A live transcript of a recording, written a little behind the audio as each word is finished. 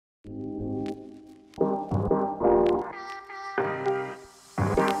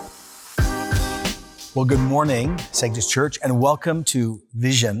Well, good morning, Sanctus Church, and welcome to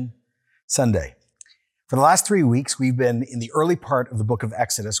Vision Sunday. For the last 3 weeks, we've been in the early part of the book of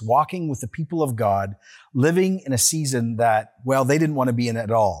Exodus, walking with the people of God, living in a season that, well, they didn't want to be in at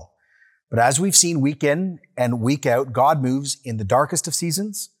all. But as we've seen week in and week out, God moves in the darkest of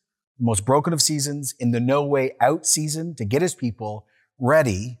seasons, the most broken of seasons, in the no way out season to get his people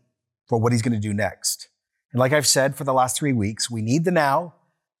ready for what he's going to do next. And like I've said for the last 3 weeks, we need the now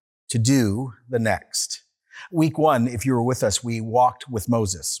to do the next. Week one, if you were with us, we walked with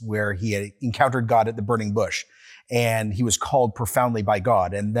Moses, where he had encountered God at the burning bush, and he was called profoundly by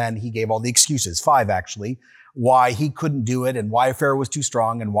God. And then he gave all the excuses, 5 actually, why he couldn't do it and why Pharaoh was too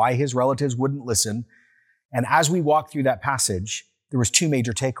strong and why his relatives wouldn't listen. And as we walked through that passage, there was 2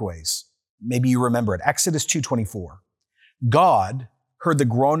 major takeaways. Maybe you remember it. Exodus 2:24. God heard the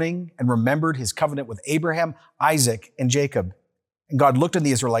groaning and remembered his covenant with Abraham, Isaac, and Jacob. And God looked at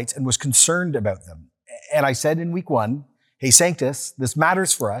the Israelites and was concerned about them. And I said in week one, hey, Sanctus, this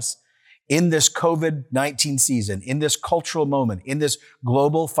matters for us in this COVID-19 season, in this cultural moment, in this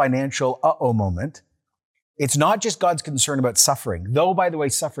global financial moment. It's not just God's concern about suffering, though, by the way,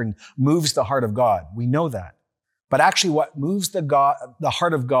 suffering moves the heart of God. We know that. But actually what moves the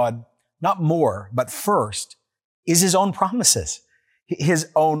heart of God, not more, but first, is his own promises, his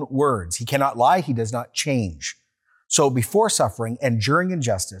own words. He cannot lie. He does not change. So before suffering and during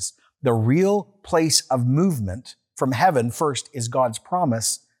injustice, the real place of movement from heaven first is God's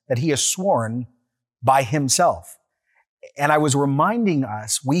promise that he has sworn by himself. And I was reminding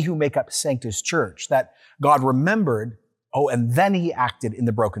us, we who make up Sanctus Church, that God remembered, and then he acted in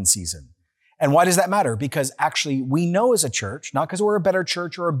the broken season. And why does that matter? Because actually we know as a church, not because we're a better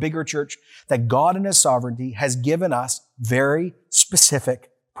church or a bigger church, that God in his sovereignty has given us very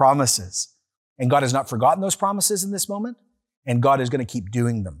specific promises. And God has not forgotten those promises in this moment, and God is going to keep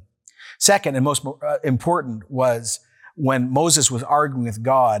doing them. Second, and most important, was when Moses was arguing with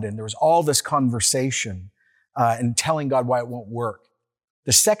God, and there was all this conversation and telling God why it won't work.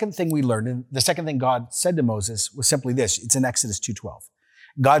 The second thing we learned, and the second thing God said to Moses, was simply this. It's in Exodus 2:12.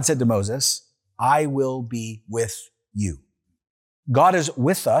 God said to Moses, I will be with you. God is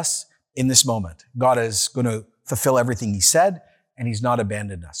with us in this moment. God is going to fulfill everything he said, and he's not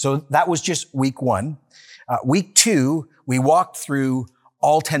abandoned us. So that was just week one. Week two, we walked through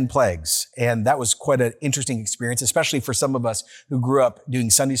all 10 plagues, and that was quite an interesting experience, especially for some of us who grew up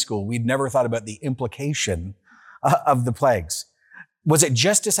doing Sunday school. We'd never thought about the implication of the plagues. Was it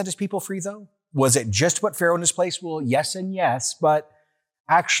just to set his people free, though? Was it just to put Pharaoh in his place? Well, yes and yes, but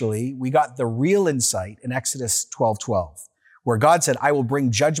actually, we got the real insight in Exodus 12:12, where God said, I will bring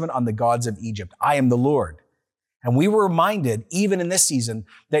judgment on the gods of Egypt. I am the Lord. And we were reminded, even in this season,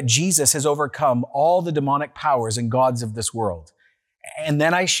 that Jesus has overcome all the demonic powers and gods of this world. And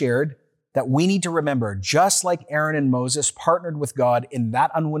then I shared that we need to remember, just like Aaron and Moses partnered with God in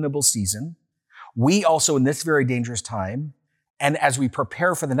that unwinnable season, we also in this very dangerous time, and as we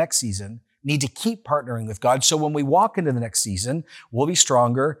prepare for the next season, need to keep partnering with God. So when we walk into the next season, we'll be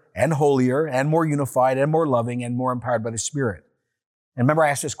stronger and holier and more unified and more loving and more empowered by the Spirit. And remember,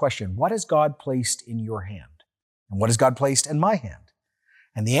 I asked this question, what has God placed in your hand? And what has God placed in my hand?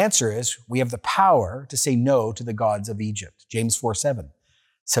 And the answer is, we have the power to say no to the gods of Egypt. James 4:7.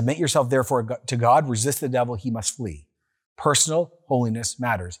 Submit yourself therefore to God, resist the devil, he must flee. Personal holiness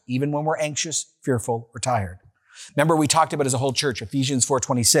matters, even when we're anxious, fearful, or tired. Remember, we talked about as a whole church, Ephesians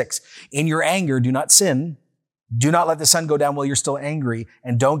 4:26. In your anger, do not sin. Do not let the sun go down while you're still angry,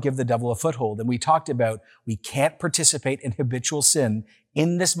 and don't give the devil a foothold. And we talked about we can't participate in habitual sin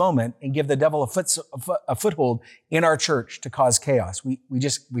in this moment and give the devil a foothold in our church to cause chaos. We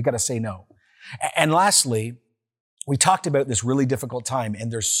got to say no. And lastly, we talked about this really difficult time, and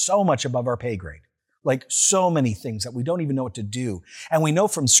there's so much above our pay grade, like so many things that we don't even know what to do. And we know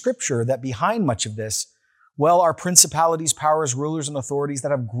from Scripture that behind much of this, well, are principalities, powers, rulers, and authorities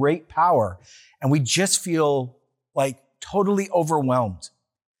that have great power. And we just feel like totally overwhelmed.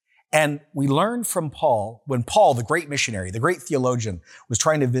 And we learned from Paul, when Paul, the great missionary, the great theologian, was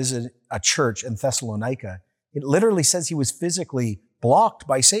trying to visit a church in Thessalonica, it literally says he was physically blocked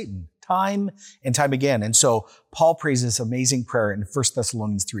by Satan time and time again. And so Paul prays this amazing prayer in 1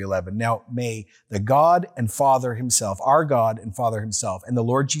 Thessalonians 3:11. Now may the God and Father himself, our God and Father himself, and the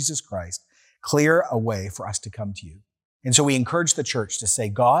Lord Jesus Christ clear a way for us to come to you. And so we encourage the church to say,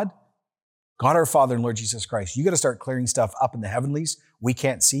 God our Father and Lord Jesus Christ, you got to start clearing stuff up in the heavenlies we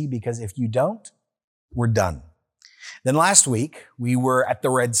can't see, because if you don't, we're done. Then last week, we were at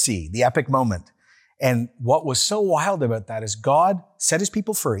the Red Sea, the epic moment. And what was so wild about that is God set his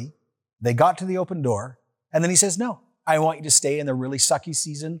people free. They got to the open door. And then he says, no, I want you to stay in the really sucky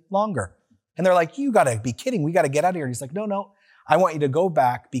season longer. And they're like, you got to be kidding. We got to get out of here. And he's like, no, I want you to go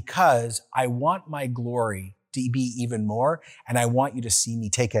back because I want my glory to be even more. And I want you to see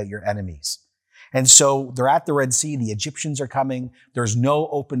me take out your enemies. And so they're at the Red Sea. The Egyptians are coming. There's no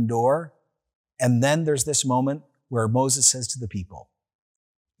open door. And then there's this moment where Moses says to the people,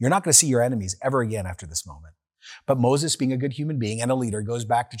 you're not going to see your enemies ever again after this moment. But Moses, being a good human being and a leader, goes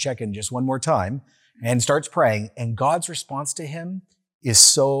back to check in just one more time and starts praying. And God's response to him is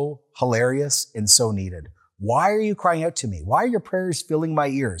so hilarious and so needed. Why are you crying out to me? Why are your prayers filling my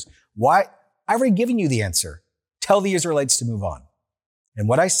ears? Why? I've already given you the answer. Tell the Israelites to move on. And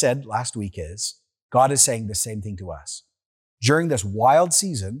what I said last week is, God is saying the same thing to us. During this wild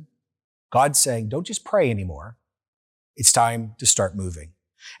season, God's saying, don't just pray anymore. It's time to start moving.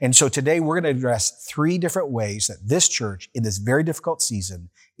 And so today we're going to address 3 different ways that this church in this very difficult season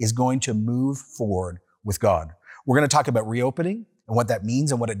is going to move forward with God. We're going to talk about reopening and what that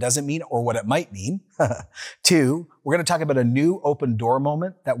means and what it doesn't mean or what it might mean. 2, we're going to talk about a new open door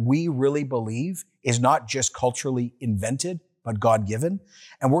moment that we really believe is not just culturally invented, but God-given.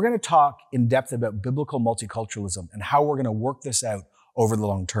 And we're going to talk in depth about biblical multiculturalism and how we're going to work this out over the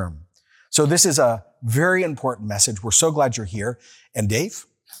long term. So this is a very important message. We're so glad you're here. And Dave,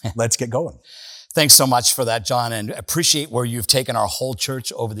 let's get going. Thanks so much for that, John, and appreciate where you've taken our whole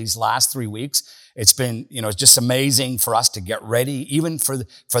church over these last 3 weeks. It's been, just amazing for us to get ready, even for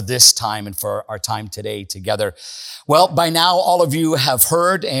this time and for our time today together. Well, by now, all of you have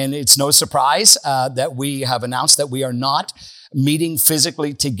heard, and it's no surprise that we have announced that we are not meeting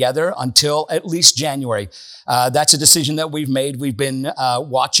physically together until at least January. That's a decision that we've made. We've been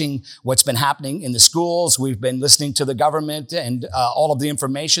watching what's been happening in the schools. We've been listening to the government and all of the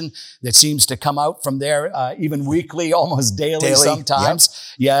information that seems to come out from there, even weekly, almost daily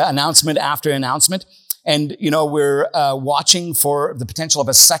sometimes. Yep. Yeah, announcement after announcement. And, we're watching for the potential of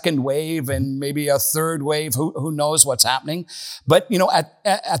a second wave and maybe a third wave. Who knows what's happening? But,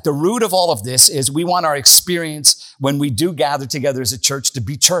 at the root of all of this is we want our experience when we do gather together as a church to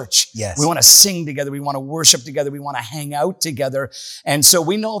be church. Yes. We want to sing together. We want to worship together. We want to hang out together. And so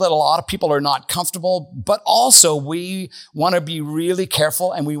we know that a lot of people are not comfortable, but also we want to be really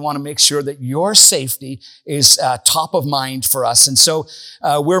careful and we want to make sure that your safety is top of mind for us. And so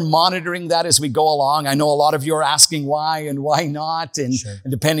we're monitoring that as we go along. I know a lot of you are asking why and why not, and, Sure.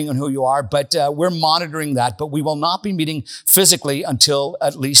 and depending on who you are, but we're monitoring that, but we will not be meeting physically until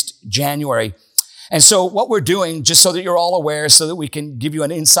at least January. And so what we're doing, just so that you're all aware, so that we can give you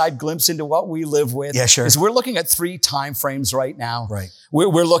an inside glimpse into what we live with, is we're looking at 3 time frames right now. Right.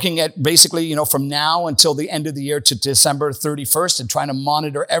 We're looking at basically, from now until the end of the year to December 31st and trying to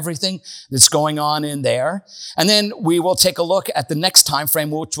monitor everything that's going on in there. And then we will take a look at the next time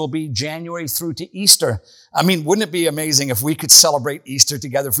frame, which will be January through to Easter. I mean, wouldn't it be amazing if we could celebrate Easter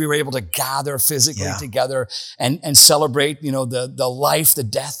together, if we were able to gather physically together and celebrate, the life, the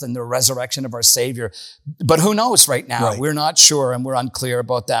death, and the resurrection of our Savior. But who knows right now? Right. We're not sure and we're unclear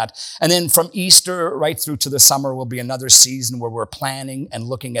about that. And then from Easter right through to the summer will be another season where we're planning and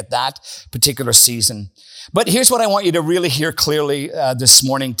looking at that particular season. But here's what I want you to really hear clearly this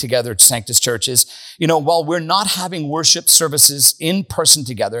morning together at Sanctus Church is, while we're not having worship services in person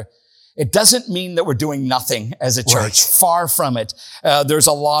together, it doesn't mean that we're doing nothing as a church. Right. Far from it. There's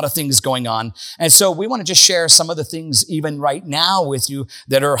a lot of things going on. And so we want to just share some of the things even right now with you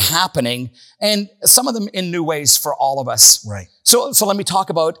that are happening, and some of them in new ways for all of us. Right. So let me talk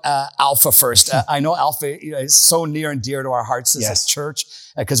about Alpha first. I know Alpha is so near and dear to our hearts as a church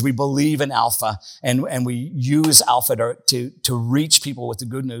because we believe in Alpha and we use Alpha to reach people with the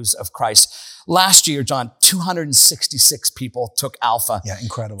good news of Christ. Last year, John, 266 people took Alpha. Yeah,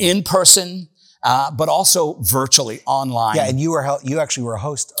 incredible. In person, but also virtually online. Yeah, and you actually were a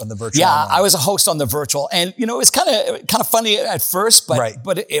host on the virtual. Yeah, online. I was a host on the virtual, and it was kind of funny at first,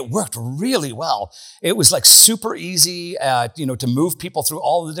 but it worked really well. It was like super easy, to move people through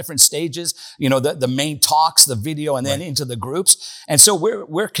all the different stages. The main talks, the video, and then into the groups. And so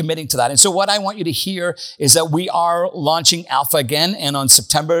we're committing to that. And so what I want you to hear is that we are launching Alpha again, and on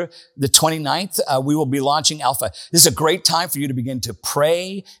September the 29th, we will be launching Alpha. This is a great time for you to begin to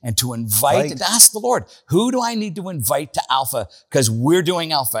pray and to invite and ask the Lord, who do I need to invite to Alpha? Because we're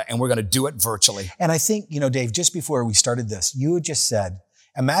doing Alpha and we're going to do it virtually. And I think, Dave, just before we started this, you had just said,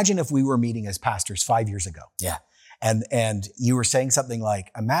 imagine if we were meeting as pastors 5 years ago. Yeah. And you were saying something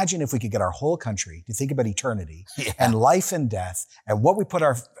like, imagine if we could get our whole country to think about eternity and life and death and what we put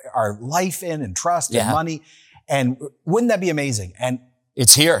our life in and trust and money. And wouldn't that be amazing? And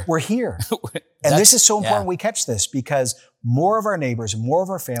it's here. We're here. And this is so important we catch this because more of our neighbors, more of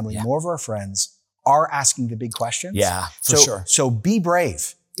our family, more of our friends are asking the big questions. Yeah, for sure. So be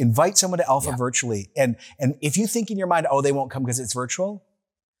brave. invite someone to Alpha Yeah. virtually. And if you think in your mind, oh, they won't come because it's virtual,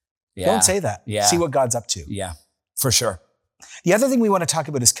 Yeah. don't say that. Yeah. See what God's up to. Yeah, for sure. The other thing we want to talk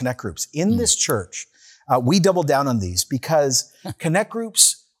about is connect groups. In this church, we double down on these because connect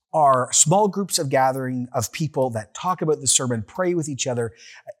groups are small groups of gathering of people that talk about the sermon, pray with each other.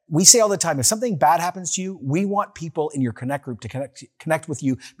 We say all the time, if something bad happens to you, we want people in your connect group to connect with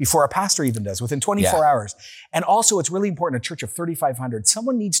you before a pastor even does, within 24 hours. And also, it's really important, a church of 3,500,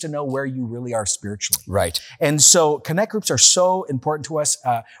 someone needs to know where you really are spiritually. Right. And so connect groups are so important to us.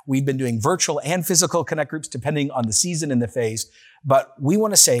 We've been doing virtual and physical connect groups depending on the season and the phase. But we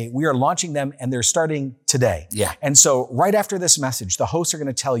want to say we are launching them and they're starting today. Yeah. And so right after this message, the hosts are going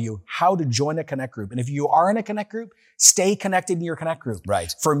to tell you how to join a connect group. And if you are in a connect group, stay connected in your connect group.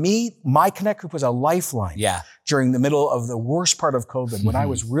 Right. For me, my connect group was a lifeline. Yeah. During the middle of the worst part of COVID, when I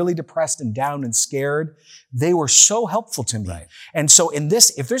was really depressed and down and scared, they were so helpful to me. Right. And so in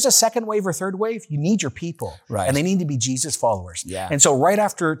this, if there's a second wave or third wave, you need your people. Right. And they need to be Jesus followers. Yeah. And so right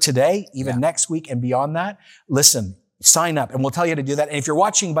after today, even next week and beyond that, listen, sign up and we'll tell you how to do that. And if you're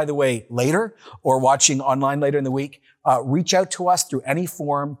watching, by the way, later or watching online later in the week, reach out to us through any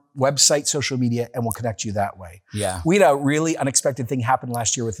form, website, social media, and we'll connect you that way. Yeah. We had a really unexpected thing happen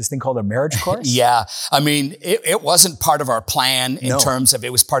last year with this thing called a marriage course. Yeah. I mean, it wasn't part of our plan in No. terms of,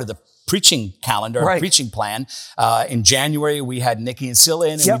 it was part of the preaching calendar, Right. preaching plan. In January, we had Nikki and Scylla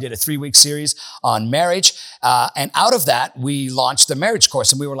in, and Yep. we did a 3-week series on marriage. And out of that, we launched the marriage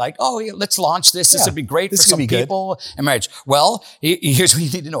course. And we were like, oh, yeah, let's launch this. This Yeah, would be great this for could some be good. people in marriage. Well, here's what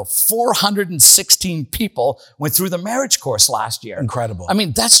you need to know. 416 people went through the marriage course last year. Incredible. I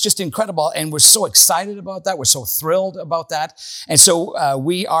mean, that's just incredible. And we're so excited about that. We're so thrilled about that. And so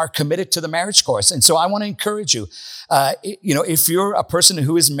we are committed to the marriage course. And so I want to encourage you, if you're a person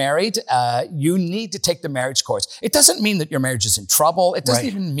who is married, you need to take the marriage course. It doesn't mean that your marriage is in trouble. It doesn't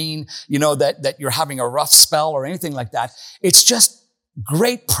Right. even mean, that you're having a rough spell or anything like that. It's just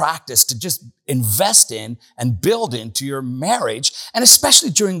great practice to just invest in and build into your marriage, and especially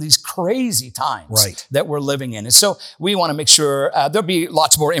during these crazy times Right. that we're living in. And so we want to make sure there'll be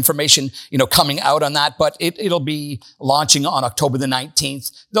lots more information, coming out on that, but it'll be launching on October the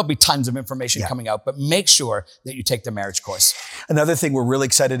 19th. There'll be tons of information coming out, but make sure that you take the marriage course. Another thing we're really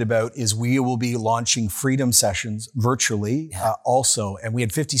excited about is we will be launching Freedom Sessions virtually also. And we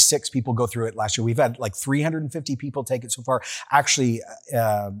had 56 people go through it last year. We've had like 350 people take it so far. Actually,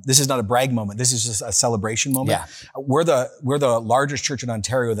 this is not a brag moment. This is just a celebration moment. Yeah. We're the largest church in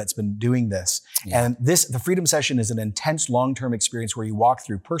Ontario that's been doing this. Yeah. And the Freedom Session is an intense long-term experience where you walk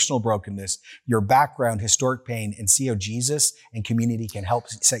through personal brokenness, your background, historic pain, and see how Jesus and community can help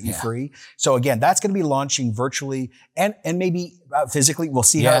set you free. So again, that's going to be launching virtually and maybe physically. We'll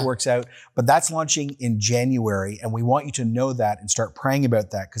see how it works out. But that's launching in January. And we want you to know that and start praying about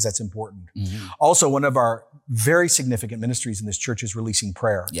that because that's important. Mm-hmm. Also, one of our very significant ministries in this church is releasing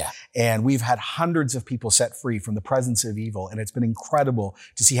prayer. Yeah. And we've had hundreds of people set free from the presence of evil. And it's been incredible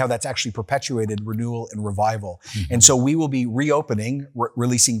to see how that's actually perpetuated renewal and revival. Mm-hmm. And so we will be reopening,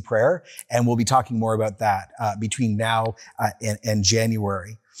 releasing prayer, and we'll be talking more about that between now and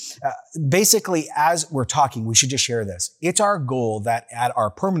January. Basically, as we're talking, we should just share this. It's our goal that at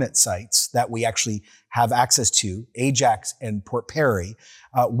our permanent sites that we actually have access to, Ajax and Port Perry,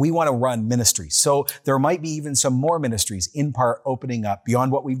 we want to run ministries. So there might be even some more ministries in part opening up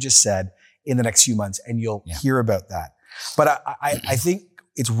beyond what we've just said in the next few months, and you'll hear about that. But I think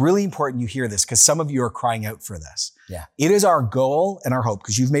it's really important you hear this because some of you are crying out for this. Yeah. It is our goal and our hope,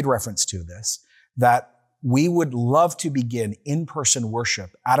 because you've made reference to this, that we would love to begin in-person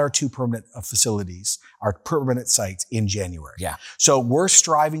worship at our 2 permanent facilities, our permanent sites in January. Yeah. So we're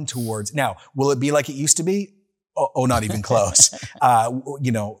striving towards, now, will it be like it used to be? Oh, not even close.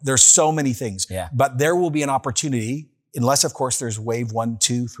 There's so many things, but there will be an opportunity, unless of course there's wave 1,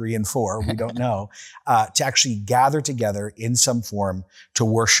 2, 3, and 4, we don't know, to actually gather together in some form to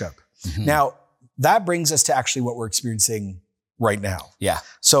worship. Mm-hmm. Now, that brings us to actually what we're experiencing right now. Yeah.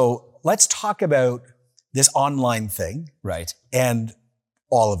 So let's talk about this online thing. Right. And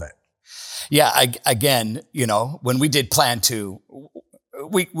all of it. Yeah. Again, when we did plan to,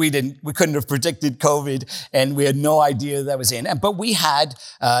 we couldn't have predicted COVID, and we had no idea that was in. But we had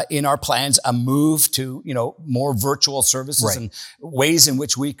in our plans a move to, more virtual services and ways in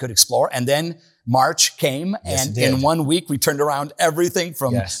which we could explore. And then March came, Yes, and it did. in 1 week, we turned around everything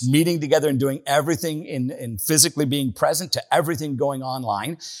from Yes. meeting together and doing everything in physically being present to everything going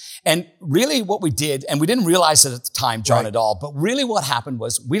online. And really what we did, and we didn't realize it at the time, John, Right. at all, but really what happened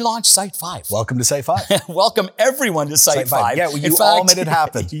was we launched Site 5. Welcome to Site 5. Welcome everyone to Site 5. Yeah, well, In you all made it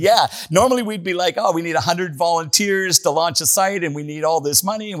happen. Yeah. Normally we'd be like, oh, we need 100 volunteers to launch a site, and we need all this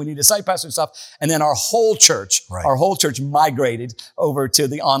money, and we need a site pastor and stuff. And then our whole church migrated over to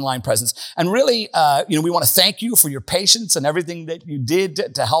the online presence. And really, we want to thank you for your patience and everything that you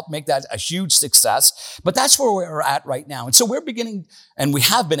did to help make that a huge success. But that's where we're at right now. And so we're beginning, and we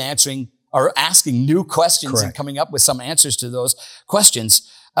have been answering or asking new questions and Correct. coming up with some answers to those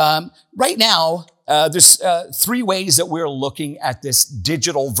questions. Right now, there's 3 ways that we're looking at this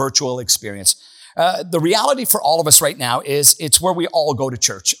digital virtual experience. The reality for all of us right now is it's where we all go to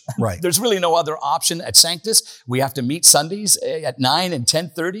church. Right. There's really no other option at Sanctus. We have to meet Sundays at 9 and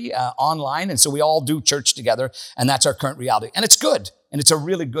 10:30 online. And so we all do church together. And that's our current reality. And it's good. And it's a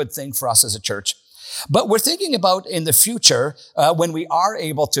really good thing for us as a church. But we're thinking about in the future, when we are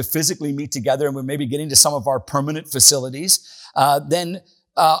able to physically meet together and we're maybe getting to some of our permanent facilities, then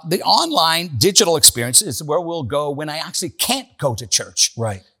the online digital experience is where we'll go when I actually can't go to church.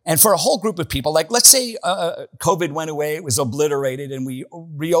 Right. And for a whole group of people, like let's say COVID went away, it was obliterated, and we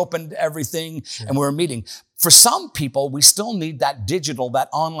reopened everything and we're meeting. For some people, we still need that digital, that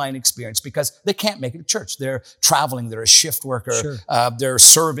online experience because they can't make it to church. They're traveling, they're a shift worker, they're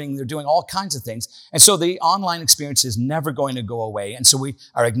serving, they're doing all kinds of things. And so the online experience is never going to go away. And so we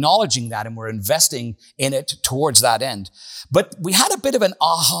are acknowledging that and we're investing in it towards that end. But we had a bit of an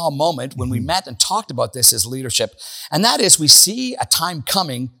aha moment when we met and talked about this as leadership. And that is we see a time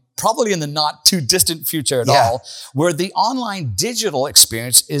coming, probably in the not too distant future at all, where the online digital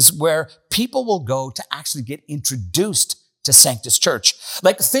experience is where people will go to actually get introduced to Sanctus Church.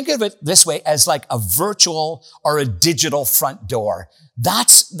 Like think of it this way as like a virtual or a digital front door.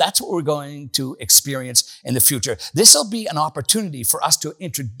 That's what we're going to experience in the future. This will be an opportunity for us to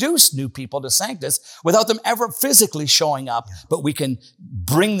introduce new people to Sanctus without them ever physically showing up, but we can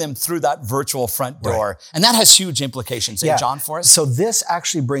bring them through that virtual front door. Right. And that has huge implications, John, for us? So this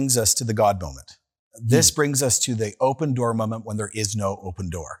actually brings us to the God moment. This brings us to the open door moment when there is no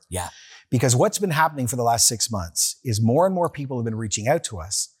open door. Yeah. Because what's been happening for the last 6 months is more and more people have been reaching out to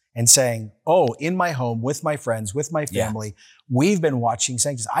us and saying, oh, in my home, with my friends, with my family, we've been watching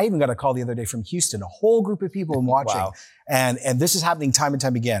Sanctus. I even got a call the other day from Houston, a whole group of people watching. Wow. And this is happening time and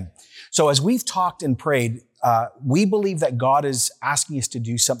time again. So as we've talked and prayed, we believe that God is asking us to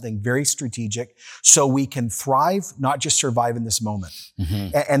do something very strategic so we can thrive, not just survive in this moment.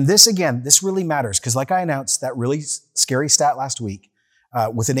 And this, again, this really matters because like I announced that really scary stat last week,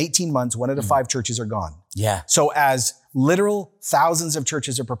 within 18 months, 1 out of 5 churches are gone. Yeah. So as literal thousands of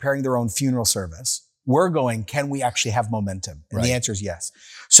churches are preparing their own funeral service, we're going, can we actually have momentum? And the answer is yes.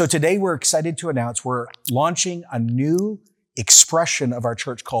 So today we're excited to announce we're launching a new expression of our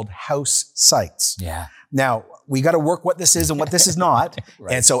church called House Sites. Yeah. Now, we got to work what this is and what this is not.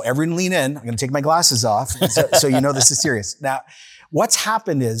 And so everyone lean in. I'm going to take my glasses off so you know this is serious. Now, what's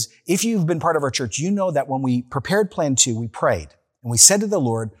happened is if you've been part of our church, you know that when we prepared Plan 2, we prayed and we said to the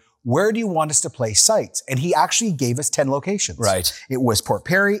Lord, where do you want us to place sites? And he actually gave us 10 locations. Right. It was Port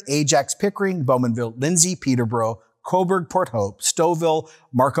Perry, Ajax, Pickering, Bowmanville, Lindsay, Peterborough, Coburg, Port Hope, Stouffville,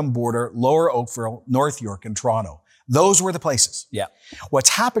 Markham Border, Lower Oakville, North York, and Toronto. Those were the places. Yeah. What's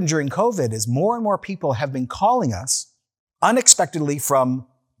happened during COVID is more and more people have been calling us unexpectedly from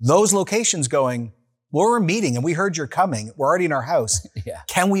those locations going, well, we're meeting and we heard you're coming. We're already in our house.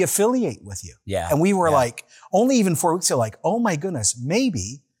 Can we affiliate with you? Yeah. And we were like, only even 4 weeks ago, like, oh my goodness,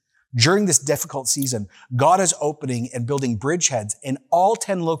 maybe during this difficult season, God is opening and building bridgeheads in all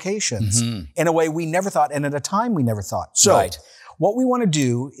 10 locations in a way we never thought and at a time we never thought. So what we want to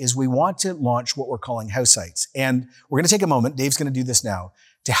do is we want to launch what we're calling house sites. And we're going to take a moment, Dave's going to do this now,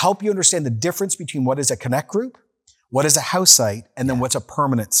 to help you understand the difference between what is a connect group, what is a house site, and then what's a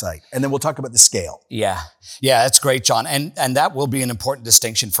permanent site. And then we'll talk about the scale. Yeah. Yeah, that's great, John. And that will be an important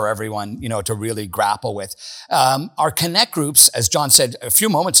distinction for everyone, to really grapple with. Our connect groups, as John said a few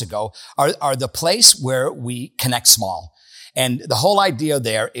moments ago, are the place where we connect small. And the whole idea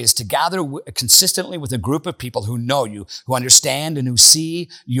there is to gather consistently with a group of people who know you, who understand and who see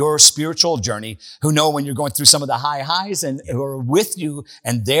your spiritual journey, who know when you're going through some of the high highs and who are with you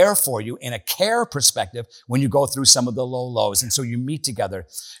and there for you in a care perspective when you go through some of the low lows. And so you meet together.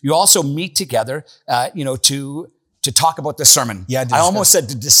 You also meet together, to to talk about the sermon. Yeah, I almost said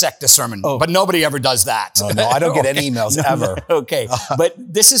to dissect the sermon, but nobody ever does that. Oh, no, I don't get any emails ever. Okay. But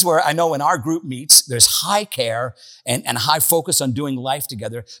this is where I know when our group meets, there's high care and high focus on doing life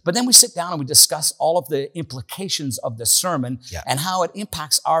together. But then we sit down and we discuss all of the implications of the sermon and how it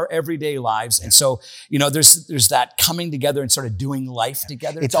impacts our everyday lives. And so, there's that coming together and sort of doing life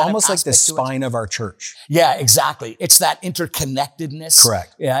together. It's almost like the spine of our church. Yeah, exactly. It's that interconnectedness.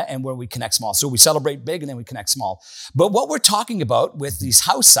 Correct. Yeah, and where we connect small. So we celebrate big and then we connect small. But what we're talking about with these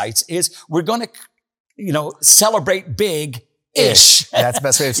house sites is we're going to, celebrate big-ish. That's the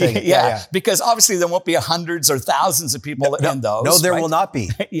best way of saying it. Yeah. Because obviously there won't be hundreds or thousands of people in those. No, there will not be.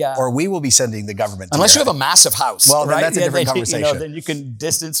 Yeah. Or we will be sending the government. Unless you have a massive house. Well, then right? that's a different conversation. Then you can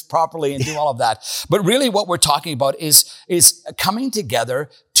distance properly and do all of that. But really what we're talking about is coming together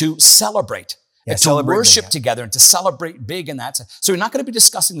to celebrate. Yeah, to worship together and to celebrate big in that. So you're not going to be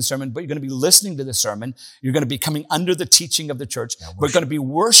discussing the sermon, but you're going to be listening to the sermon. You're going to be coming under the teaching of the church. We're going to be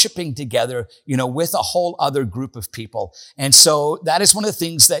worshiping together, with a whole other group of people. And so that is one of the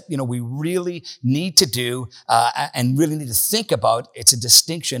things that, we really need to do and really need to think about. It's a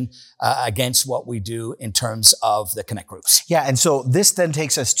distinction against what we do in terms of the connect groups. Yeah. And so this then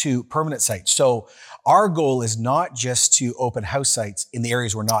takes us to permanent sites. So our goal is not just to open house sites in the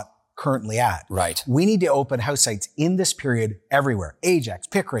areas we're not currently at. Right. We need to open house sites in this period everywhere. Ajax,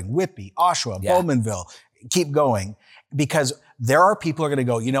 Pickering, Whitby, Oshawa, Bowmanville, keep going. Because there are people who are going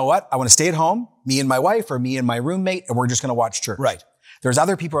to go, you know what? I want to stay at home, me and my wife or me and my roommate, and we're just going to watch church. Right. There's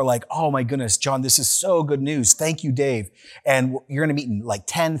other people who are like, oh my goodness, John, this is so good news. Thank you, Dave. And you're going to meet in like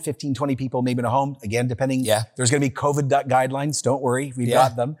 10, 15, 20 people, maybe in a home. Again, depending. Yeah. There's going to be COVID guidelines. Don't worry. We've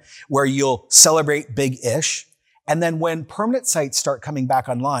got them. Where you'll celebrate big-ish. And then when permanent sites start coming back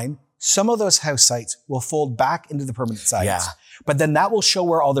online, some of those house sites will fold back into the permanent sites. Yeah. But then that will show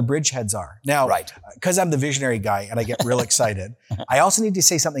where all the bridgeheads are. Now, because I'm the visionary guy and I get real excited, I also need to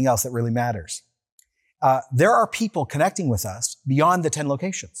say something else that really matters. There are people connecting with us beyond the 10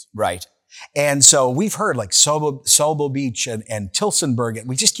 locations. Right. And so we've heard like Solbo Beach and Tilsonburg, and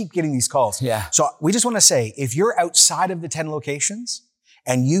we just keep getting these calls. Yeah. So we just want to say, if you're outside of the 10 locations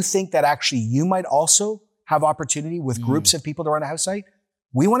and you think that actually you might also have opportunity with groups of people to run a house site,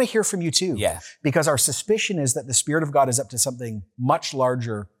 we want to hear from you too. Yeah. Because our suspicion is that the Spirit of God is up to something much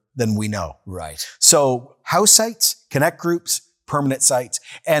larger than we know. Right. So house sites, connect groups, permanent sites.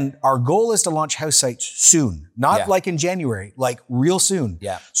 And our goal is to launch house sites soon. Not like in January, like real soon.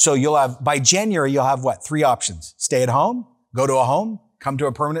 Yeah. So by January, you'll have 3 options. Stay at home, go to a home, come to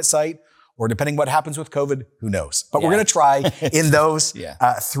a permanent site, or depending what happens with COVID, who knows? But we're going to try in those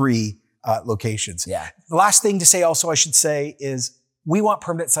 3 locations. Yeah. The last thing to say also, I should say, is we want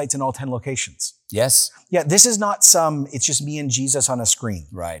permanent sites in all 10 locations. Yes. Yeah, this is not it's just me and Jesus on a screen.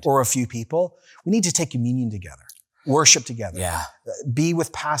 Right. Or a few people. We need to take communion together, worship together. Yeah. Be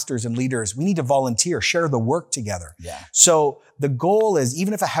with pastors and leaders. We need to volunteer, share the work together. Yeah. So the goal is,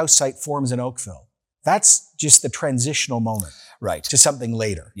 even if a house site forms in Oakville, that's just the transitional moment. Right. To something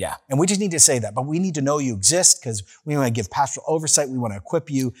later. Yeah. And we just need to say that, but we need to know you exist because we want to give pastoral oversight. We want to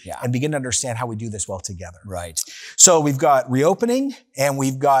equip you and begin to understand how we do this well together. Right. So we've got reopening and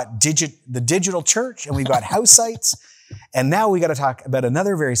we've got the digital church and we've got house sites. And now we got to talk about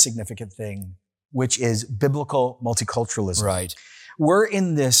another very significant thing, which is biblical multiculturalism. Right. We're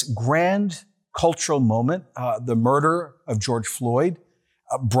in this grand cultural moment. The murder of George Floyd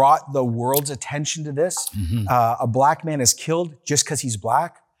brought the world's attention to this. Mm-hmm. A black man is killed just because he's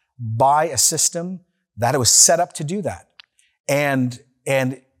black by a system that it was set up to do that. And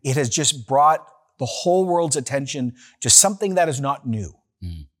it has just brought the whole world's attention to something that is not new,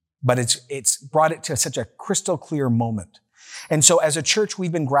 but it's brought it to such a crystal clear moment. And so as a church,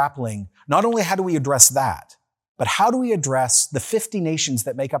 we've been grappling, not only how do we address that, but how do we address the 50 nations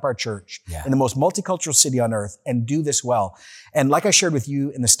that make up our church in the most multicultural city on earth and do this well? And like I shared with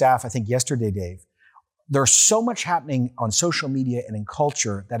you and the staff, I think yesterday, Dave, there's so much happening on social media and in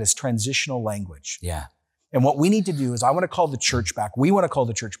culture that is transitional language. Yeah. And what we need to do is we want to call the church back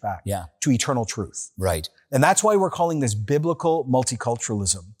to eternal truth. Right. And that's why we're calling this biblical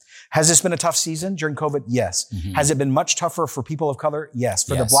multiculturalism. Has this been a tough season during COVID? Yes. Mm-hmm. Has it been much tougher for people of color? Yes.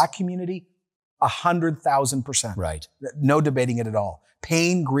 For the Black community? 100,000%. Right. No debating it at all.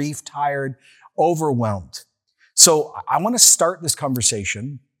 Pain, grief, tired, overwhelmed. So I want to start this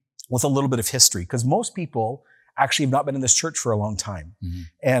conversation with a little bit of history, because most people actually have not been in this church for a long time. Mm-hmm.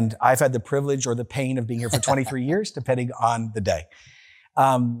 And I've had the privilege or the pain of being here for 23 years, depending on the day.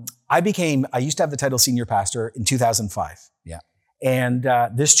 I used to have the title senior pastor in 2005. Yeah. And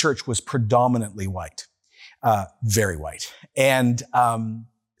this church was predominantly white, very white. And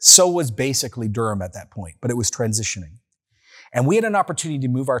So was basically Durham at that point, but it was transitioning. And we had an opportunity to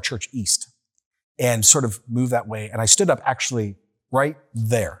move our church east and sort of move that way. And I stood up actually right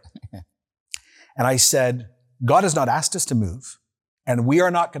there. And I said, God has not asked us to move, and we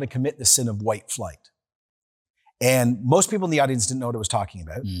are not going to commit the sin of white flight. And most people in the audience didn't know what I was talking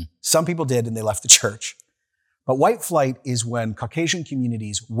about. Some people did, and they left the church. But white flight is when Caucasian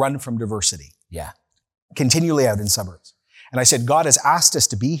communities run from diversity. Yeah. Continually out in suburbs. And I said, God has asked us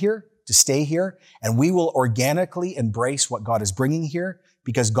to be here, to stay here, and we will organically embrace what God is bringing here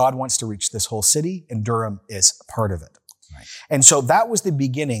because God wants to reach this whole city, and Durham is a part of it. Right. And so that was the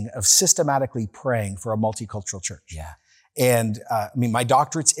beginning of systematically praying for a multicultural church. Yeah. And my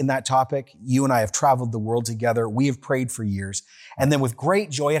doctorate's in that topic. You and I have traveled the world together. We have prayed for years. And then with great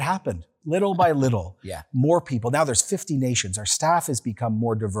joy, it happened. Little by little, more people. Now there's 50 nations. Our staff has become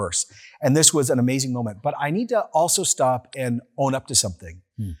more diverse. And this was an amazing moment. But I need to also stop and own up to something.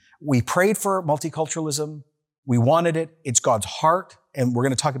 We prayed for multiculturalism. We wanted it. It's God's heart. And we're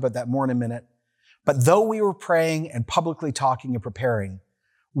going to talk about that more in a minute. But though we were praying and publicly talking and preparing,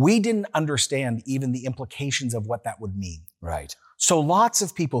 we didn't understand even the implications of what that would mean. Right. So lots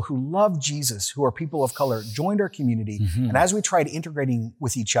of people who love Jesus, who are people of color, joined our community. And as we tried integrating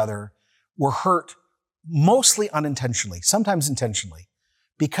with each other, were hurt mostly unintentionally, sometimes intentionally,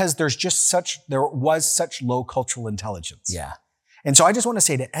 because there was such low cultural intelligence. Yeah. And so I just want to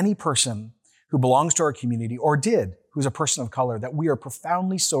say to any person who belongs to our community or who's a person of color, that we are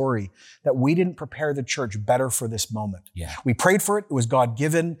profoundly sorry that we didn't prepare the church better for this moment. Yeah. We prayed for it. It was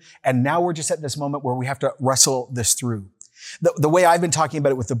God-given. And now we're just at this moment where we have to wrestle this through. The way I've been talking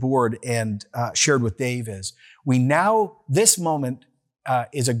about it with the board and shared with Dave is this moment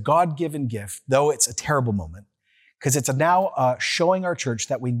is a God-given gift, though it's a terrible moment, because it's now showing our church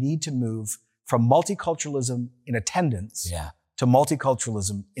that we need to move from multiculturalism in attendance to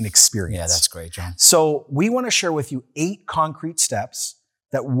multiculturalism in experience. Yeah, that's great, John. So we want to share with you 8 concrete steps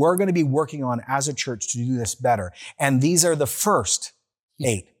that we're going to be working on as a church to do this better. And these are the first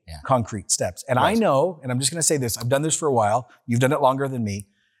 8 concrete steps. And I know, and I'm just going to say this, I've done this for a while. You've done it longer than me.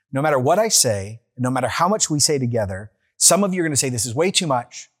 No matter what I say, no matter how much we say together, some of you are going to say, this is way too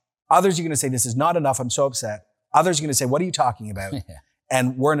much. Others are going to say, this is not enough. I'm so upset. Others are going to say, what are you talking about?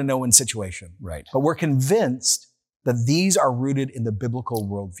 And we're in a no-win situation. Right. But we're convinced that these are rooted in the biblical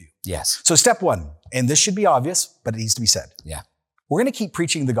worldview. Yes. So step 1, and this should be obvious, but it needs to be said. Yeah. We're going to keep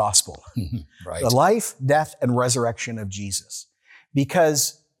preaching the gospel. Right. The life, death, and resurrection of Jesus.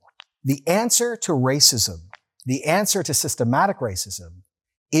 Because the answer to racism, the answer to systematic racism,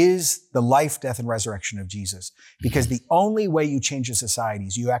 is the life, death, and resurrection of Jesus. Because the only way you change a society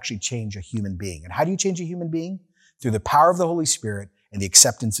is you actually change a human being. And how do you change a human being? Through the power of the Holy Spirit and the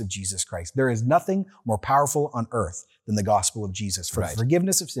acceptance of Jesus Christ. There is nothing more powerful on earth than the gospel of Jesus for the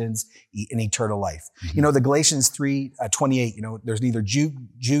forgiveness of sins and eternal life. You know, the Galatians 3:28, there's neither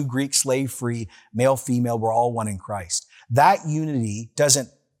Jew, Greek, slave, free, male, female, we're all one in Christ. That unity doesn't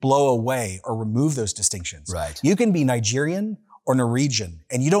blow away or remove those distinctions. Right. You can be Nigerian or Norwegian,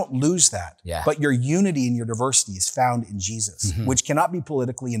 and you don't lose that. Yeah. But your unity and your diversity is found in Jesus, which cannot be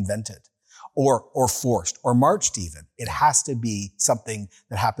politically invented or forced or marched even. It has to be something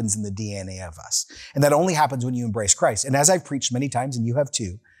that happens in the DNA of us. And that only happens when you embrace Christ. And as I've preached many times, and you have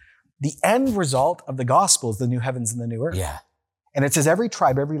too, the end result of the gospel is the new heavens and the new earth. Yeah. And it says every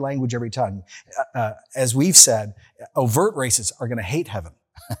tribe, every language, every tongue. As we've said, overt racists are going to hate heaven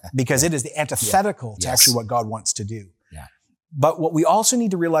because it is the antithetical to actually what God wants to do. Yeah. But what we also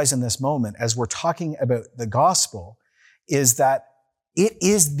need to realize in this moment, as we're talking about the gospel, is that it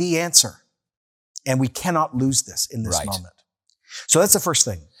is the answer. And we cannot lose this in this moment. So that's the first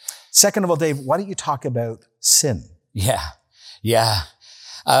thing. Second of all, Dave, why don't you talk about sin? Yeah.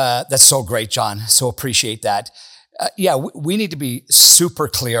 That's so great, John. So appreciate that. We need to be super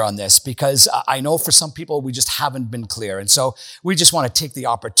clear on this because I know for some people, we just haven't been clear. And so we just want to take the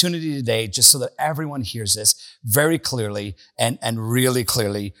opportunity today just so that everyone hears this very clearly and really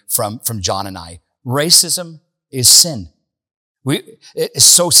clearly from John and I. Racism is sin. It's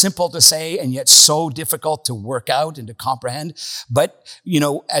so simple to say and yet so difficult to work out and to comprehend. But,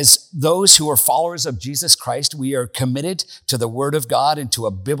 as those who are followers of Jesus Christ, we are committed to the Word of God and to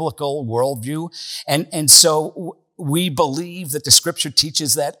a biblical worldview. And so we believe that the Scripture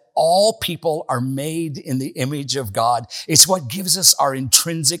teaches that all people are made in the image of God. It's what gives us our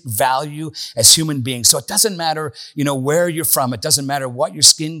intrinsic value as human beings. So it doesn't matter, where you're from. It doesn't matter what your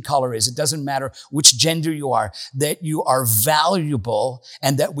skin color is. It doesn't matter which gender you are, that you are valuable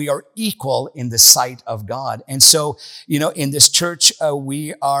and that we are equal in the sight of God. And so, in this church,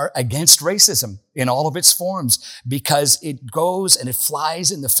 we are against racism in all of its forms, because it goes and it flies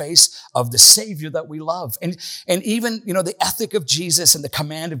in the face of the Savior that we love. And even, the ethic of Jesus and the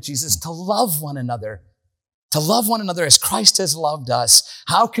command of Jesus to love one another as Christ has loved us.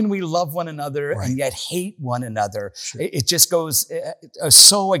 How can we love one another and yet hate one another? Sure. It just goes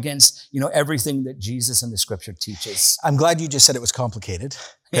so against, everything that Jesus and the scripture teaches. I'm glad you just said it was complicated,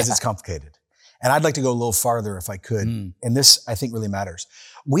 because it's complicated. And I'd like to go a little farther if I could. And this, I think, really matters.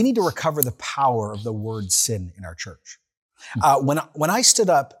 We need to recover the power of the word sin in our church. When I stood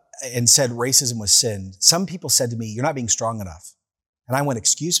up and said racism was sin, some people said to me, "You're not being strong enough." And I went,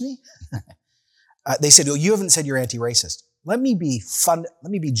 "Excuse me?" They said, "Well, you haven't said you're anti-racist." Let me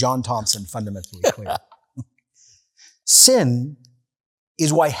be John Thompson fundamentally clear. Sin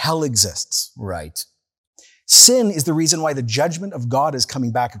is why hell exists. Right. Sin is the reason why the judgment of God is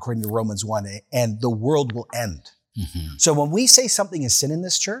coming back, according to Romans 1, and the world will end. Mm-hmm. So when we say something is sin in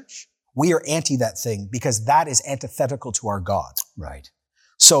this church, we are anti that thing, because that is antithetical to our God. Right.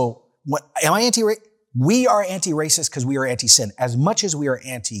 So we are anti-racist because we are anti-sin. As much as we are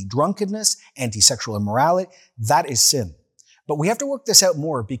anti-drunkenness, anti-sexual immorality, that is sin. But we have to work this out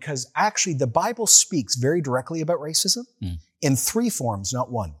more, because actually the Bible speaks very directly about racism in 3 forms, not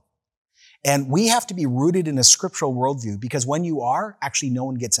 1. And we have to be rooted in a scriptural worldview, because when you are, actually no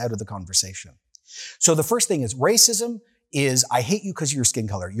one gets out of the conversation. So the first thing is racism is, I hate you because of your skin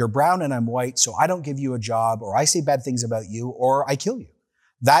color. You're brown and I'm white, so I don't give you a job, or I say bad things about you, or I kill you.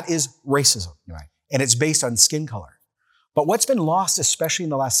 That is racism. Right. And it's based on skin color. But what's been lost, especially in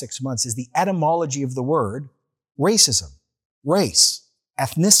the last 6 months, is the etymology of the word racism, race,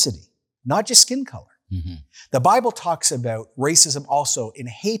 ethnicity, not just skin color. Mm-hmm. The Bible talks about racism also in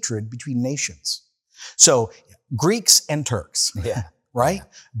hatred between nations. So Greeks and Turks, right? Yeah.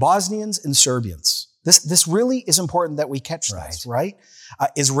 Bosnians and Serbians. This really is important that we catch this, right?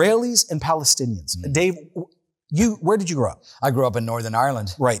 Israelis and Palestinians. Mm-hmm. Dave, where did you grow up? I grew up in Northern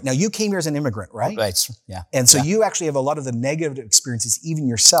Ireland. Right. Now you came here as an immigrant, right? Right. Yeah. And so you actually have a lot of the negative experiences, even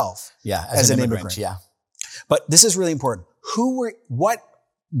yourself. Yeah. As an immigrant. Yeah. But this is really important. What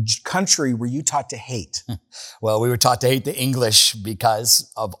country were you taught to hate? Well, we were taught to hate the English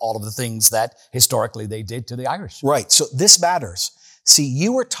because of all of the things that historically they did to the Irish. Right. So this matters. See,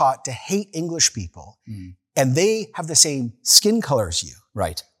 you were taught to hate English people, and they have the same skin color as you.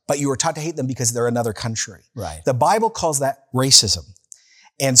 Right. But you were taught to hate them because they're another country. Right. The Bible calls that racism.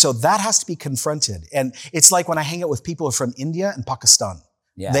 And so that has to be confronted. And it's like when I hang out with people from India and Pakistan.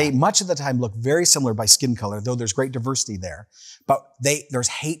 Yeah. They, much of the time, look very similar by skin color, though there's great diversity there. But there's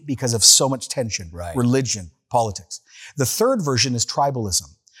hate because of so much tension, religion, politics. The third version is tribalism.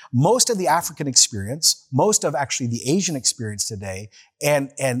 Most of the African experience, most of actually the Asian experience today, and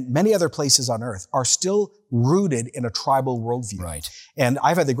many other places on earth are still rooted in a tribal worldview. Right. And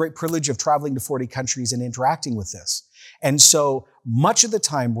I've had the great privilege of traveling to 40 countries and interacting with this. And so much of the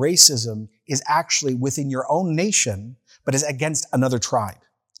time, racism is actually within your own nation, but is against another tribe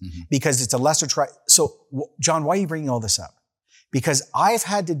because it's a lesser tribe. So, John, why are you bringing all this up? Because I've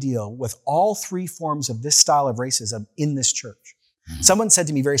had to deal with all 3 forms of this style of racism in this church. Someone said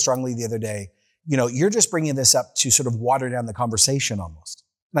to me very strongly the other day, you're just bringing this up to sort of water down the conversation almost.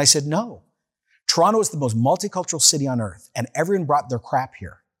 And I said, no. Toronto is the most multicultural city on earth, and everyone brought their crap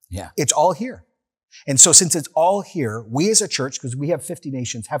here. Yeah. It's all here. And so since it's all here, we as a church, because we have 50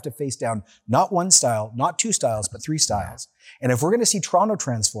 nations, have to face down not 1 style, not 2 styles, but 3 styles. And if we're going to see Toronto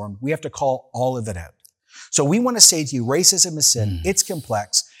transformed, we have to call all of it out. So we want to say to you, racism is sin. It's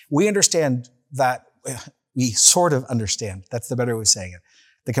complex. We understand that, we sort of understand, that's the better way of saying it,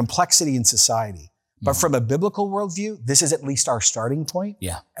 the complexity in society. But from a biblical worldview, this is at least our starting point.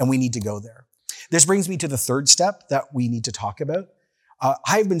 Yeah. And we need to go there. This brings me to the third step that we need to talk about.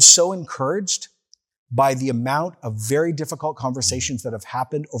 I've been so encouraged by the amount of very difficult conversations that have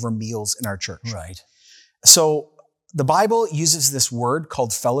happened over meals in our church. Right. So the Bible uses this word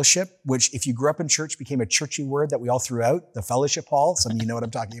called fellowship, which if you grew up in church became a churchy word that we all threw out, the fellowship hall. Some of you know what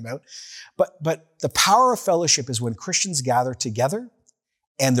I'm talking about. But the power of fellowship is when Christians gather together,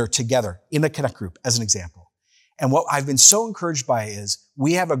 and they're together in a connect group, as an example. And what I've been so encouraged by is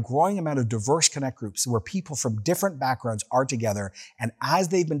we have a growing amount of diverse connect groups where people from different backgrounds are together. And as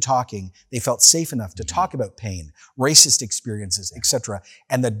they've been talking, they felt safe enough to talk about pain, racist experiences, etc.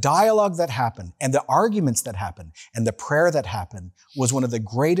 And the dialogue that happened and the arguments that happened and the prayer that happened was one of the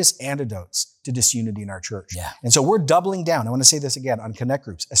greatest antidotes to disunity in our church. Yeah. And so we're doubling down. I want to say this again on connect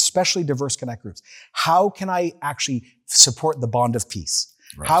groups, especially diverse connect groups. How can I actually support the bond of peace?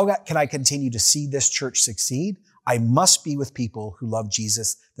 Right. How can I continue to see this church succeed? I must be with people who love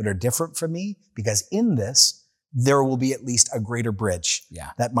Jesus that are different from me, because in this, there will be at least a greater bridge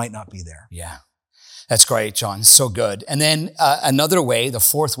that might not be there. Yeah. That's great, John. So good. And then another way, the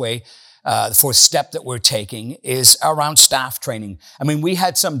fourth step that we're taking is around staff training. I mean, we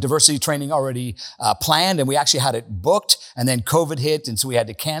had some diversity training already planned, and we actually had it booked, and then COVID hit, and so we had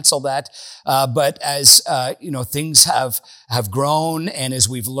to cancel that. But as things have grown, and as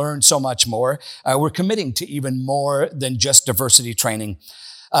we've learned so much more, we're committing to even more than just diversity training.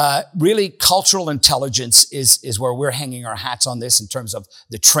 Really, cultural intelligence is where we're hanging our hats on this in terms of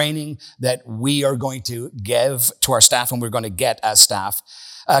the training that we are going to give to our staff and we're going to get as staff.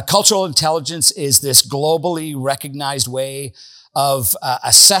 Cultural intelligence is this globally recognized way of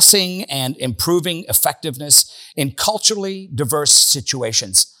assessing and improving effectiveness in culturally diverse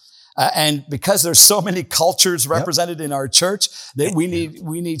situations. And because there's so many cultures represented in our church, that we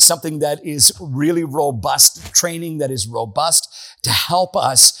need something that is really robust, training that is robust to help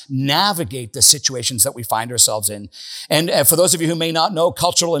us navigate the situations that we find ourselves in. And for those of you who may not know,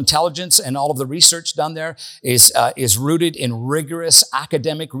 cultural intelligence and all of the research done there is rooted in rigorous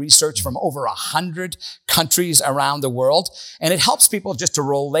academic research from over 100 countries around the world. And it helps people just to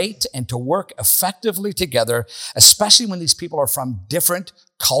relate and to work effectively together, especially when these people are from different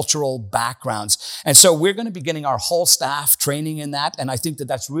cultural backgrounds. And so we're going to be getting our whole staff training in that. And I think that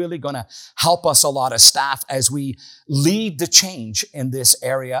that's really going to help us a lot as staff as we lead the change in this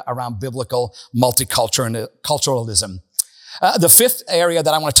area around biblical multiculturalism. The fifth area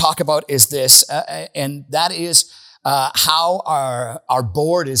that I want to talk about is this, and that is how our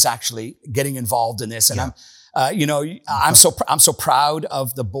board is actually getting involved in this. And I'm so proud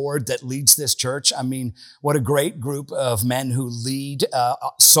of the board that leads this church. I mean, what a great group of men who lead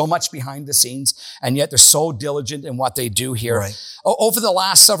so much behind the scenes, and yet they're so diligent in what they do here. Right. Over the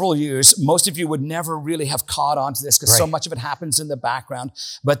last several years, most of you would never really have caught on to this because so much of it happens in the background.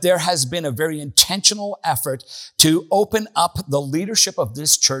 But there has been a very intentional effort to open up the leadership of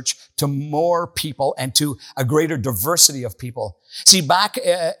this church to more people and to a greater diversity of people. See, back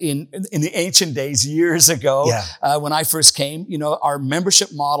in the ancient days, years ago, when I first came, our membership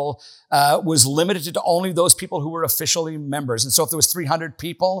model was limited to only those people who were officially members. And so if there was 300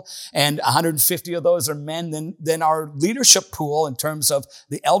 people and 150 of those are men, then our leadership pool in terms of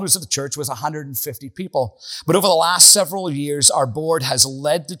the elders of the church was 150 people. But over the last several years, our board has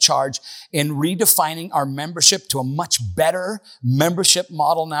led the charge in redefining our membership to a much better membership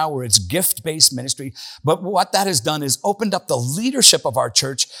model now, where it's gift-based ministry. But what that has done is opened up the leadership of our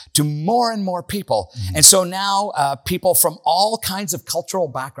church to more and more people. Mm-hmm. And so now people from all kinds of cultural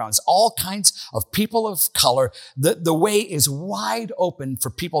backgrounds, all kinds of people of color, the way is wide open for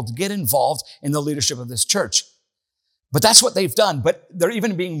people to get involved in the leadership of this church. But that's what they've done. But they're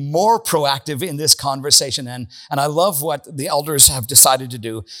even being more proactive in this conversation. And I love what the elders have decided to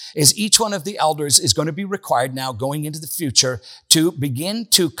do is each one of the elders is going to be required now going into the future to begin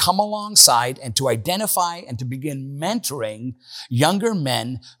to come alongside and to identify and to begin mentoring younger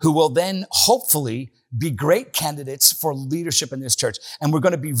men who will then hopefully be great candidates for leadership in this church. And we're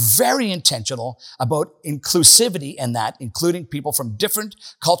going to be very intentional about inclusivity in that, including people from different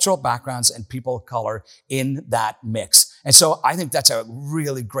cultural backgrounds and people of color in that mix. And so I think that's a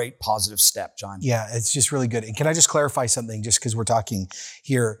really great positive step, John. Yeah, it's just really good. And can I just clarify something, just because we're talking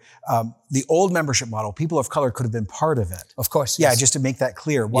here? The old membership model, people of color could have been part of it. Of course. Yeah, yes. Just to make that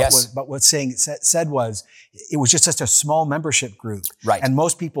clear. But what's said was, it was just such a small membership group. Right. And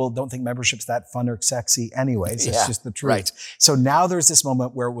most people don't think membership's that fun or sexy anyways. It's just the truth. Right. So now there's this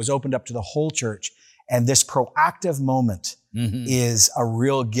moment where it was opened up to the whole church. And this proactive moment is a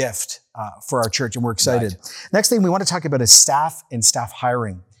real gift for our church, and we're excited. Right. Next thing we want to talk about is staff and staff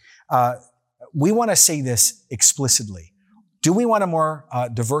hiring. We want to say this explicitly. Do we want a more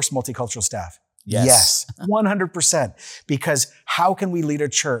diverse, multicultural staff? Yes, 100%. Because how can we lead a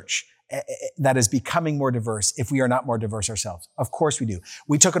church that is becoming more diverse if we are not more diverse ourselves? Of course we do.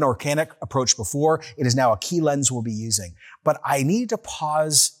 We took an organic approach before. It is now a key lens we'll be using. But I need to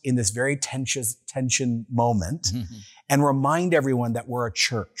pause in this very tension moment and remind everyone that we're a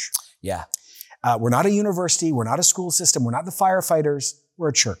church. Yeah. We're not a university. We're not a school system. We're not the firefighters. We're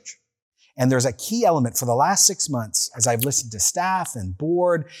a church. And there's a key element for the last 6 months, as I've listened to staff and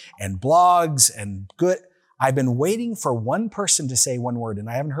board and blogs and I've been waiting for one person to say one word, and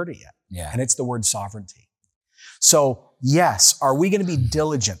I haven't heard it yet. Yeah. And it's the word sovereignty. So yes, are we going to be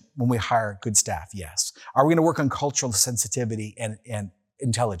diligent when we hire good staff? Yes. Are we going to work on cultural sensitivity and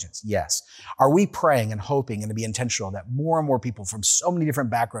intelligence? Yes. Are we praying and hoping and to be intentional that more and more people from so many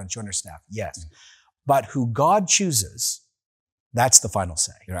different backgrounds join our staff? Yes. But who God chooses, that's the final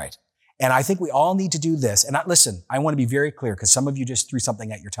say. Right. And I think we all need to do this. And listen, I want to be very clear because some of you just threw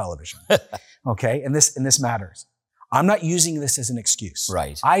something at your television. Okay. And this matters. I'm not using this as an excuse.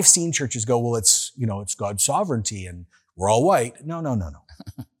 Right. I've seen churches go, well, it's God's sovereignty and we're all white. No.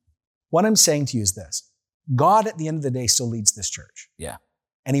 What I'm saying to you is this. God at the end of the day still leads this church. Yeah.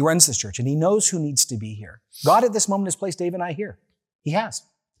 And he runs this church and he knows who needs to be here. God at this moment has placed Dave and I here. He has.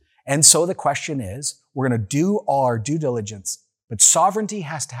 And so the question is, we're going to do all our due diligence, but sovereignty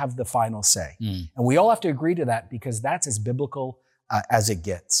has to have the final say. And we all have to agree to that because that's as biblical as it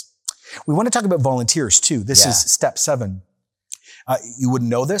gets. We want to talk about volunteers too. This is step 7. You wouldn't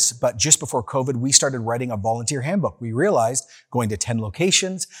know this, but just before COVID, we started writing a volunteer handbook. We realized going to 10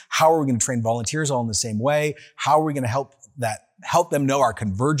 locations, how are we going to train volunteers all in the same way? How are we going to help them know our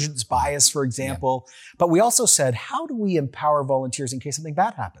convergence bias, for example? Yeah. But we also said, how do we empower volunteers in case something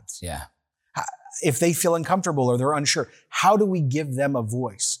bad happens? Yeah. If they feel uncomfortable or they're unsure, how do we give them a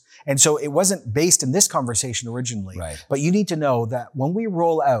voice? And so it wasn't based in this conversation originally, right. But you need to know that when we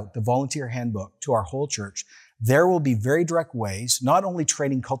roll out the volunteer handbook to our whole church, there will be very direct ways, not only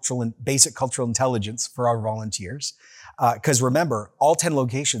training basic cultural intelligence for our volunteers, because remember, all 10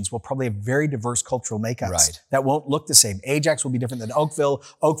 locations will probably have very diverse cultural makeups that won't look the same. Ajax will be different than Oakville.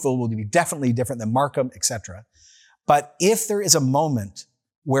 Oakville will be definitely different than Markham, etc. But if there is a moment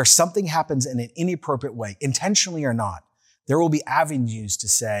where something happens in an inappropriate way, intentionally or not, there will be avenues to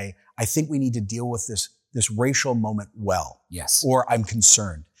say, I think we need to deal with this racial moment well. Yes. Or I'm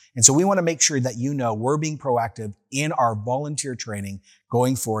concerned. And so we want to make sure that we're being proactive in our volunteer training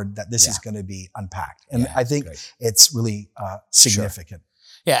going forward, that this is going to be unpacked. And I think it's really significant.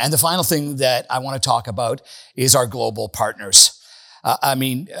 Sure. Yeah. And the final thing that I want to talk about is our global partners.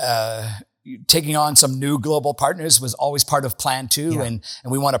 Taking on some new global partners was always part of Plan 2, and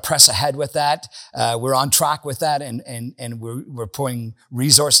we want to press ahead with that. We're on track with that, and we're putting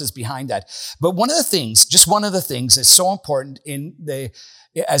resources behind that. But one of the things that's so important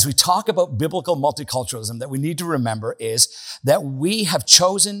as we talk about biblical multiculturalism that we need to remember is that we have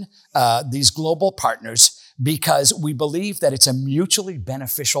chosen these global partners because we believe that it's a mutually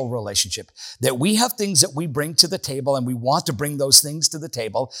beneficial relationship, that we have things that we bring to the table and we want to bring those things to the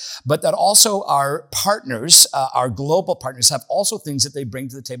table, but that also our partners, our global partners, have also things that they bring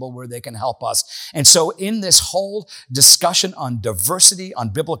to the table where they can help us. And so in this whole discussion on diversity, on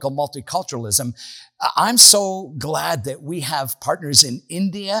biblical multiculturalism, I'm so glad that we have partners in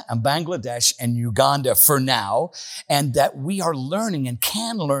India and Bangladesh and Uganda for now, and that we are learning and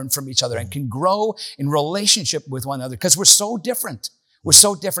can learn from each other and can grow in relationship with one another because we're so different. We're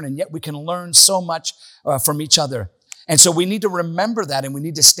so different, and yet we can learn so much from each other. And so we need to remember that, and we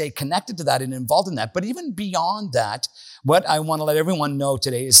need to stay connected to that and involved in that. But even beyond that, what I want to let everyone know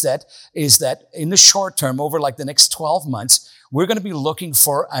today is that in the short term, over like the next 12 months, we're going to be looking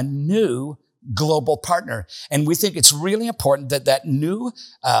for a new global partner. And we think it's really important that new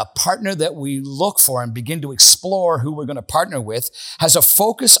partner that we look for and begin to explore who we're going to partner with has a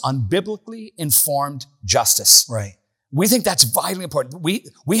focus on biblically informed justice. Right. We think that's vitally important.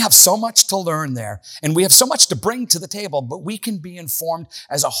 We have so much to learn there, and we have so much to bring to the table, but we can be informed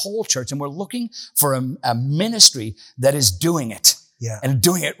as a whole church, and we're looking for a ministry that is doing it. Yeah. And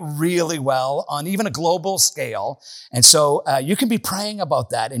doing it really well on even a global scale. And so you can be praying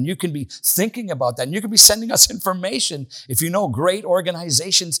about that, and you can be thinking about that, and you can be sending us information if you know great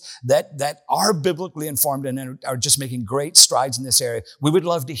organizations that are biblically informed and are just making great strides in this area. We would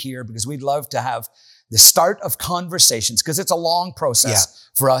love to hear, because we'd love to have the start of conversations, because it's a long process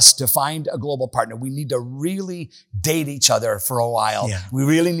for us to find a global partner. We need to really date each other for a while. Yeah. We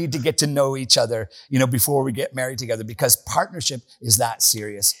really need to get to know each other, before we get married together, because partnership is that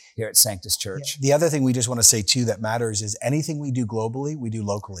serious here at Sanctus Church. Yeah. The other thing we just want to say too that matters is anything we do globally, we do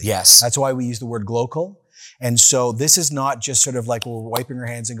locally. Yes. That's why we use the word glocal. And so this is not just sort of like we're wiping our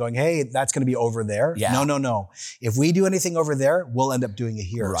hands and going, hey, that's going to be over there. Yeah. No. If we do anything over there, we'll end up doing it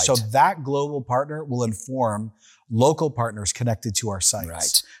here. Right. So that global partner will inform local partners connected to our sites.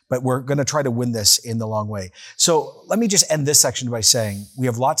 Right. But we're going to try to win this in the long way. So let me just end this section by saying we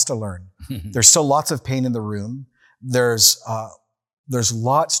have lots to learn. There's still lots of pain in the room. There's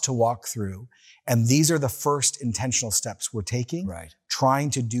lots to walk through. And these are the first intentional steps we're taking, Right. trying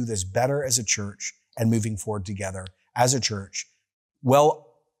to do this better as a church and moving forward together as a church. Well,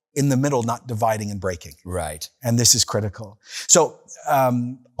 in the middle, not dividing and breaking. Right. And this is critical. So a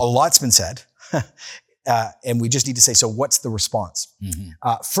lot's been said, and we just need to say, so what's the response? Mm-hmm.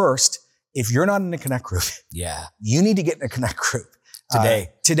 First, if you're not in a Connect group, Yeah. you need to get in a Connect group.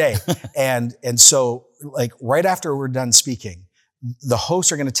 Today. And so like right after we're done speaking, the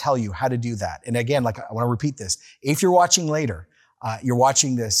hosts are going to tell you how to do that. And again, like I want to repeat this. If you're watching later, you're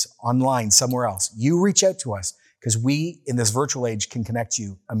watching this online somewhere else, you reach out to us because we in this virtual age can connect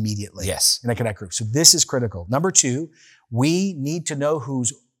you immediately. Yes. In a Connect group. So this is critical. Number two, we need to know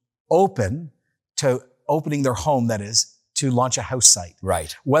who's open to opening their home, that is, to launch a house site.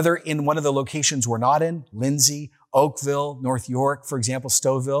 Right. Whether in one of the locations we're not in, Lindsay, Oakville, North York, for example,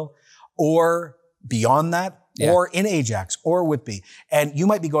 Stouffville, or beyond that, or in Ajax or Whitby. And you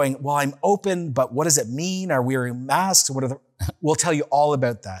might be going, well, I'm open, but what does it mean? Are we wearing masks? We'll tell you all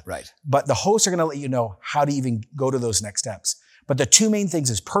about that. Right. But the hosts are going to let you know how to even go to those next steps. But the two main things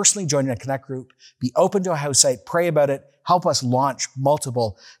is personally joining a Connect group, be open to a house site, pray about it, help us launch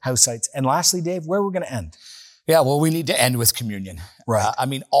multiple house sites. And lastly, Dave, where we're going to end? Yeah, well, we need to end with communion. Right. I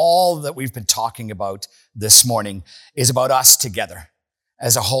mean, all that we've been talking about this morning is about us together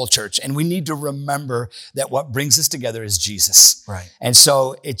as a whole church. And we need to remember that what brings us together is Jesus. Right. And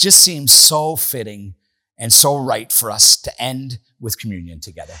so it just seems so fitting and so right for us to end with communion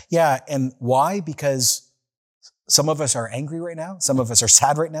together. Yeah. And why? Because some of us are angry right now. Some of us are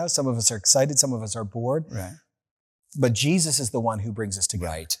sad right now. Some of us are excited. Some of us are bored. Right. But Jesus is the one who brings us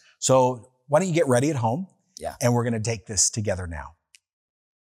together. Right. So why don't you get ready at home? Yeah. And we're going to take this together now.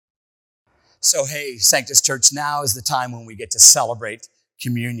 So, hey, Sanctus Church, now is the time when we get to celebrate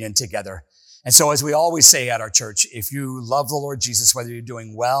communion together. And so, as we always say at our church, if you love the Lord Jesus, whether you're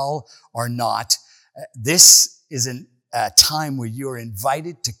doing well or not, this is a time where you are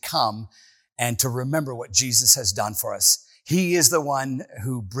invited to come and to remember what Jesus has done for us. He is the one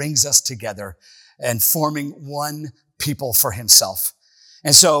who brings us together and forming one people for himself.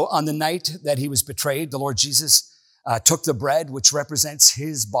 And so on the night that he was betrayed, the Lord Jesus took the bread, which represents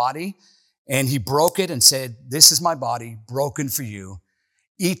his body, and he broke it and said, "This is my body broken for you.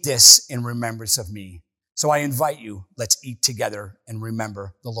 Eat this in remembrance of me." So I invite you, let's eat together and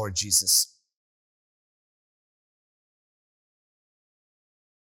remember the Lord Jesus.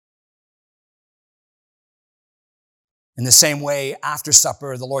 In the same way, after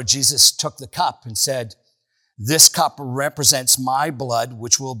supper, the Lord Jesus took the cup and said, "This cup represents my blood,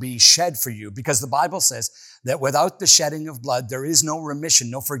 which will be shed for you," because the Bible says that without the shedding of blood, there is no remission,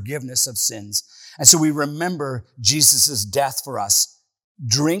 no forgiveness of sins. And so we remember Jesus' death for us.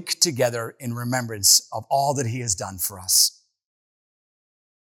 Drink together in remembrance of all that he has done for us.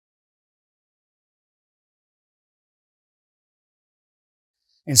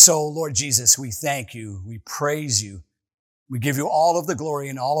 And so, Lord Jesus, we thank you, we praise you. We give you all of the glory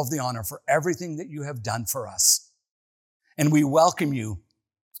and all of the honor for everything that you have done for us. And we welcome you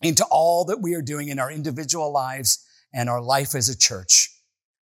into all that we are doing in our individual lives and our life as a church.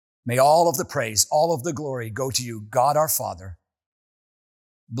 May all of the praise, all of the glory go to you, God our Father,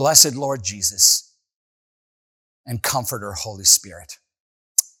 blessed Lord Jesus, and Comforter, Holy Spirit.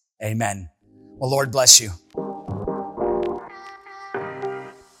 Amen. Well, Lord bless you.